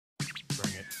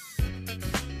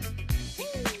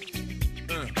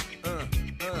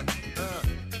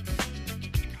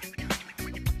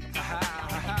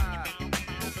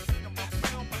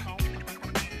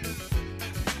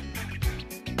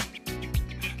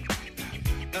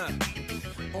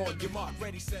On your mark,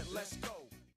 ready, set, let's go.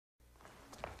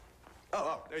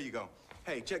 Oh, there you go.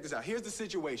 Hey, check this out. Here's the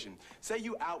situation. Say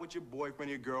you out with your boyfriend,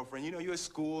 your girlfriend. You know, you're at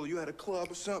school, you at a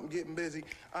club or something, getting busy.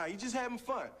 All right, you just having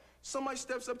fun. Somebody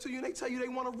steps up to you and they tell you they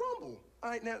want to rumble. All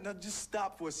right, now just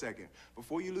stop for a second.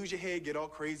 Before you lose your head, get all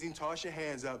crazy and toss your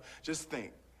hands up, just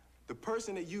think. The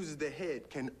person that uses their head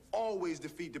can always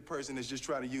defeat the person that's just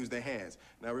trying to use their hands.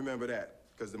 Now remember that,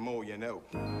 because the more you know.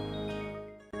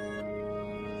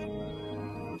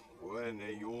 When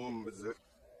they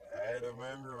I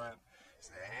remember when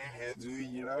I had to,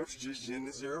 you know, just in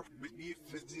the zero, but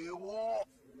if it's the wall,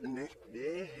 and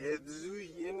they had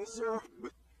to, in the zero,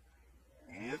 but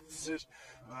it's just,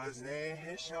 as they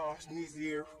had shots in his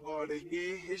ear, or they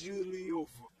get his usually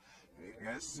over. They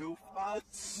got so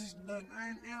fast, that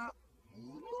I now,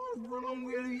 run on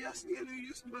with you, yes, you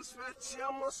used to fat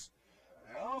chamas.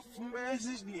 Elf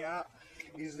message, yeah.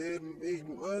 Is that big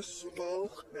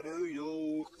muscle? Hello,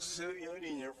 you so young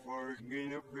in your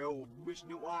forking a bill, wish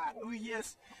the white. Oh,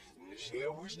 yes. She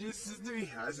wish this is the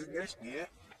house of guest, yeah.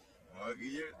 I'll get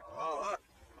it all up.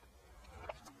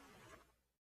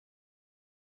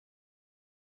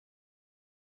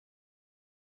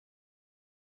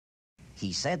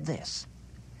 He said this: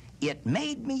 "It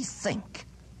made me think.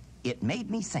 It made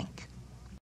me think.